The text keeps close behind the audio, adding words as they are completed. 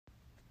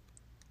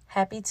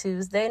Happy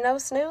Tuesday, no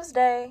snooze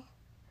day.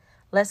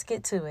 Let's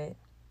get to it.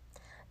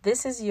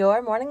 This is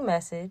your morning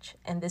message,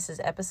 and this is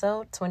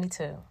episode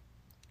 22.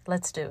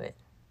 Let's do it.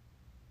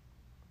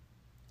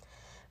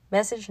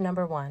 Message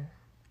number 1.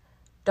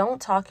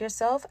 Don't talk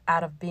yourself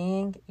out of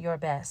being your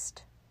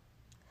best.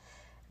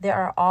 There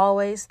are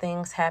always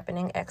things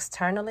happening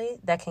externally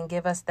that can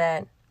give us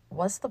that,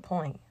 what's the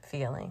point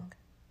feeling.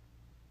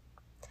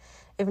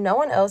 If no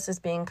one else is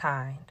being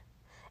kind,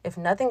 if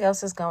nothing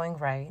else is going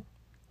right,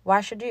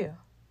 why should you?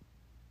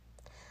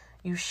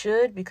 You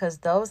should, because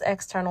those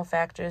external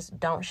factors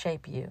don't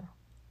shape you.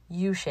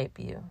 You shape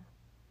you.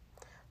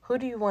 Who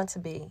do you want to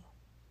be?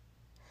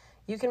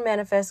 You can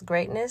manifest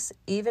greatness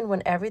even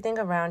when everything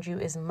around you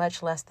is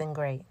much less than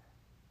great.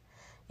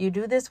 You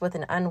do this with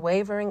an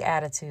unwavering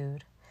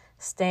attitude,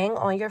 staying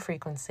on your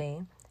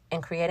frequency,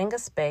 and creating a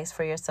space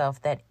for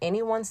yourself that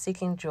anyone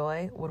seeking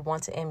joy would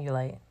want to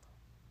emulate.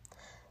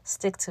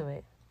 Stick to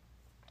it.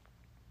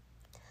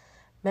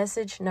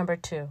 Message number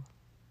 2.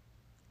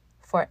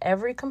 For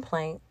every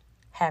complaint,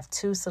 have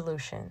 2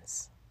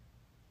 solutions.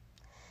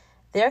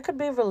 There could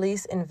be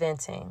release in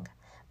venting,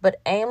 but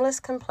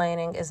aimless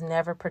complaining is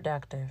never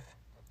productive.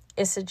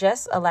 It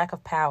suggests a lack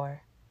of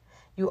power.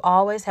 You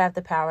always have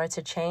the power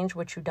to change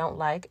what you don't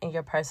like in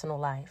your personal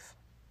life.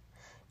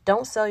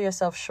 Don't sell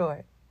yourself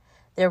short.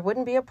 There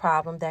wouldn't be a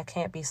problem that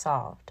can't be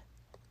solved.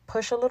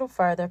 Push a little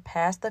further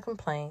past the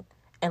complaint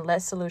and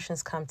let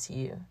solutions come to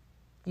you.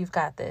 You've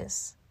got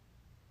this.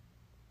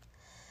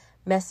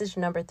 Message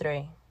number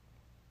 3.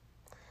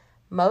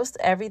 Most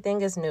everything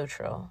is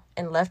neutral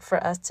and left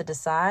for us to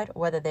decide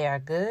whether they are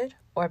good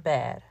or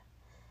bad.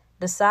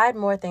 Decide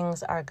more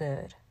things are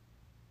good.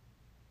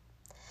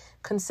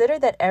 Consider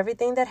that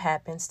everything that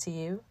happens to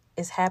you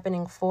is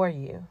happening for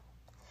you,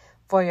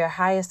 for your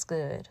highest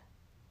good.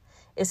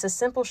 It's a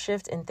simple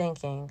shift in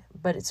thinking,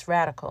 but it's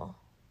radical.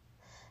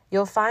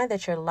 You'll find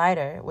that you're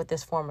lighter with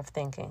this form of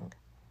thinking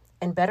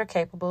and better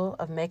capable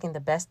of making the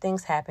best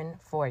things happen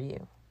for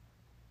you.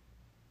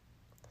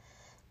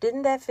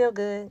 Didn't that feel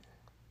good?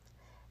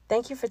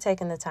 Thank you for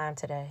taking the time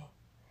today.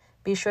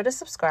 Be sure to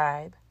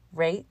subscribe,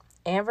 rate,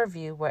 and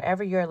review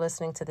wherever you're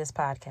listening to this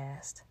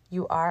podcast.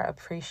 You are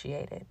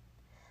appreciated.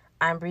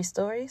 I'm Bree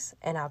Stories,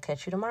 and I'll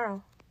catch you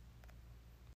tomorrow.